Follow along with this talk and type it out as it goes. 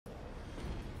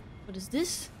What is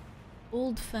this?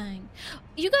 Old Fang.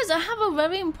 You guys, I have a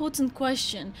very important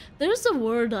question. There's a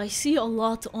word I see a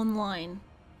lot online.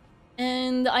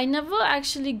 And I never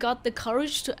actually got the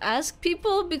courage to ask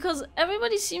people because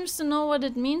everybody seems to know what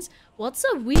it means. What's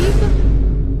a weeb?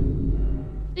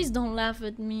 Please don't laugh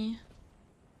at me.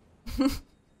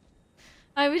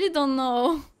 I really don't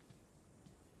know.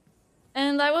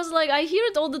 And I was like, I hear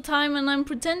it all the time and I'm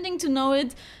pretending to know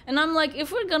it. And I'm like, if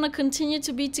we're gonna continue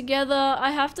to be together,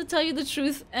 I have to tell you the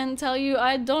truth and tell you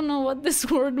I don't know what this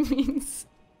word means.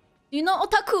 You know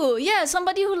otaku? Yeah,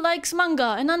 somebody who likes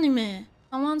manga and anime.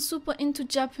 I'm super into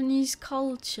Japanese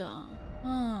culture.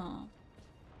 Ah.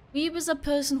 Weeb is a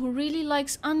person who really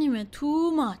likes anime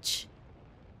too much.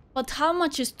 But how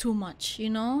much is too much, you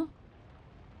know?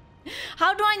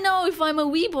 How do I know if I'm a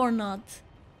weeb or not?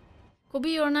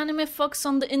 Kobi, you're an anime fox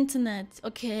on the internet,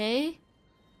 okay?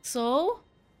 So?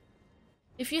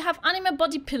 If you have anime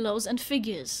body pillows and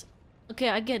figures. Okay,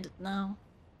 I get it now.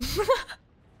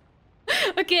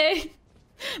 Okay.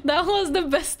 That was the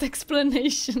best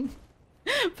explanation.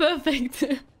 Perfect.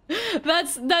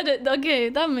 Okay,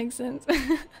 that makes sense.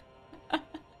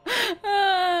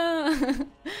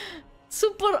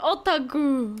 Super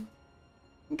otaku.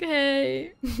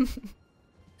 Okay.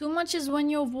 Too much is when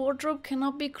your wardrobe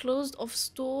cannot be closed of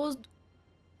stores,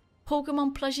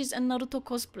 Pokemon plushies and Naruto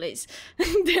cosplays.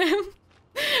 Damn.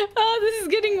 Oh, this is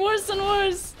getting worse and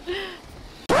worse.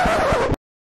 Oh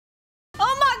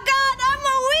my god, I'm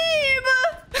a weeb!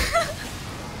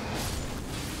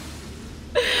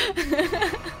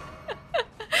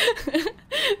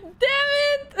 Damn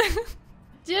it!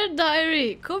 Dear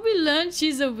diary, Kobi learned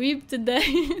she's a weeb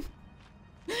today.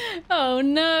 Oh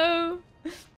no.